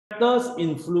factors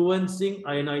influencing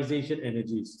ionization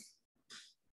energies.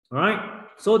 All right.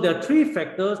 So there are three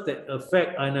factors that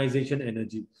affect ionization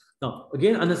energy. Now,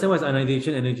 again, understand what is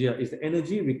ionization energy? It's the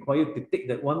energy required to take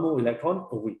that one more electron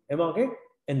away. Everyone okay?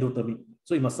 Endothermic.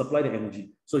 So you must supply the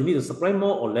energy. So you need to supply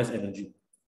more or less energy.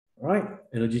 All right.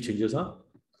 Energy changes.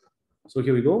 So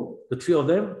here we go. The three of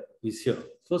them is here.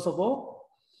 First of all,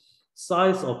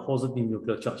 size of positive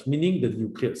nuclear charge, meaning the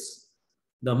nucleus,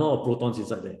 the amount of protons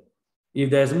inside there. If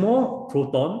there's more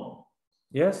proton,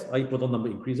 yes, i.e. proton number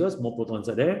increases, more protons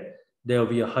inside there, there will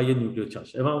be a higher nuclear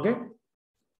charge. Everyone okay?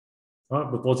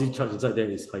 The positive charge inside there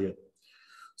is higher.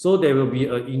 So there will be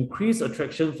an increased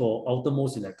attraction for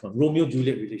outermost electron,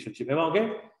 Romeo-Juliet relationship. Everyone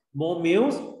okay? More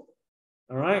males,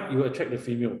 all right, you will attract the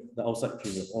female, the outside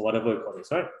female, or whatever you call this,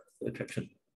 right? The attraction.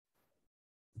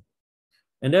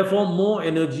 And therefore, more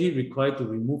energy required to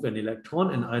remove an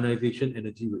electron and ionization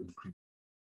energy will increase.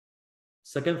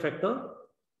 Second factor,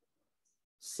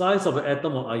 size of an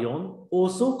atom or ion,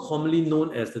 also commonly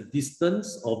known as the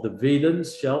distance of the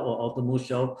valence shell or outermost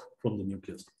shell from the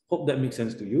nucleus. Hope that makes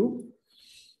sense to you.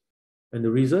 And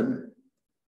the reason,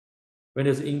 when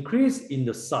there's an increase in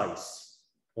the size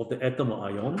of the atom or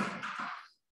ion,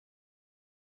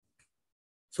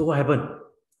 so what happened?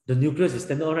 The nucleus is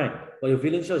standard, right? But your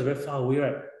valence shell is very far away,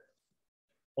 right?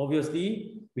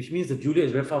 Obviously, which means the Juliet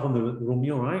is very far from the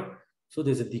Romeo, right? So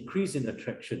there's a decrease in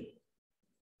attraction.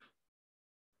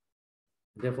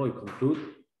 Therefore, you conclude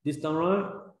this time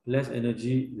around, less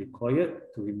energy required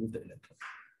to remove the electron.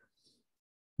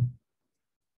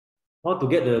 How to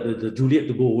get the Juliet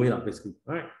to go away, basically,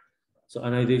 right? So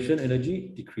ionization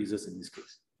energy decreases in this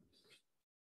case.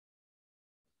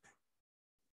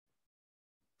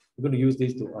 We're going to use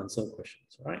this to answer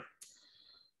questions, all right?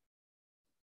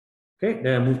 Okay,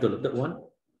 then I move to the third one.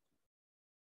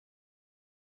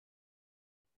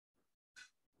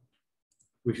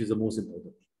 Which is the most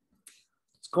important.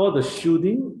 It's called the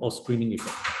shielding or screening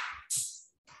effect.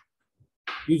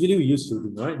 Usually we use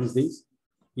shielding, right, these days.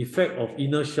 Effect of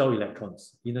inner shell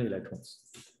electrons, inner electrons.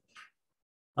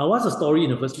 What's the story in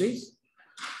the first place?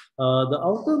 The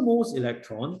outermost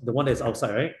electron, the one that's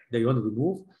outside, right, that you want to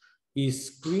remove, is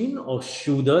screened or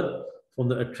shielded from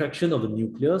the attraction of the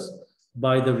nucleus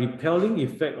by the repelling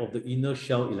effect of the inner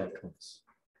shell electrons.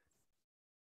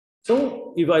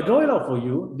 So if I draw it out for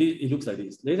you, it looks like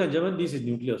this. Ladies and gentlemen, this is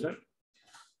nucleus, right?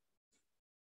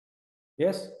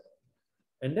 Yes?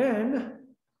 And then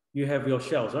you have your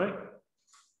shells, right?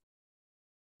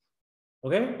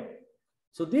 Okay?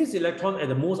 So this electron at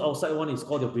the most outside one is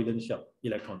called the valence shell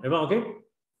electron. Everyone okay?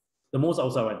 The most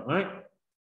outside one, right?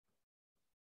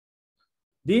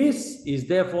 This is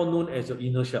therefore known as your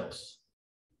inner shells.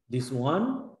 This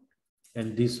one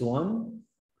and this one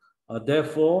are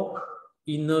therefore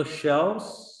inner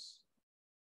shells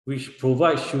which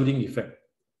provide shielding effect.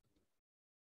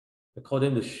 I call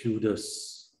them the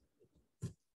shielders.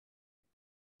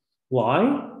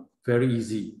 Why? Very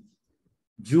easy.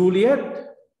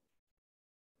 Juliet,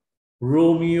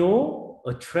 Romeo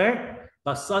attract,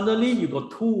 but suddenly you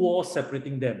got two walls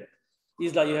separating them.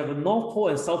 It's like you have a north pole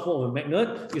and south pole of a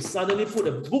magnet. You suddenly put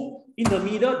a book in the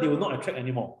middle, they will not attract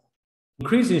anymore.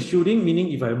 Increase in shielding,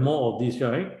 meaning if I have more of this,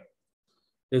 right?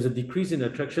 There's a decrease in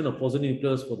attraction of positive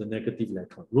nucleus for the negative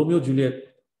electron. Romeo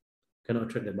Juliet cannot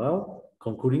attract them well.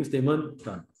 Concluding statement,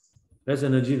 done. Less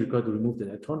energy required to remove the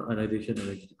electron, ionization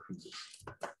energy decreases.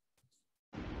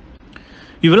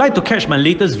 If you would like to catch my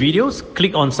latest videos,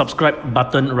 click on subscribe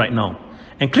button right now.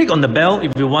 And click on the bell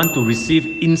if you want to receive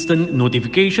instant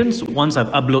notifications once I've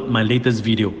uploaded my latest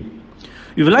video.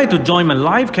 If you would like to join my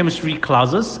live chemistry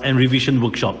classes and revision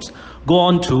workshops, go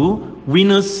on to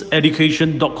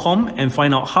winnerseducation.com and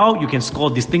find out how you can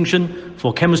score distinction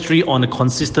for chemistry on a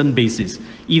consistent basis,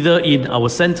 either in our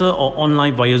center or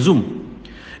online via Zoom.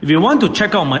 If you want to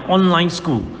check out my online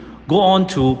school, go on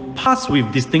to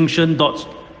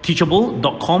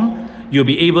passwithdistinction.teachable.com. You'll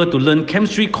be able to learn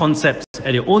chemistry concepts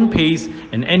at your own pace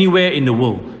and anywhere in the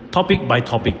world, topic by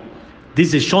topic.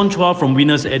 This is Sean Chua from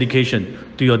Winners Education,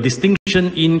 to your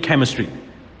distinction in chemistry.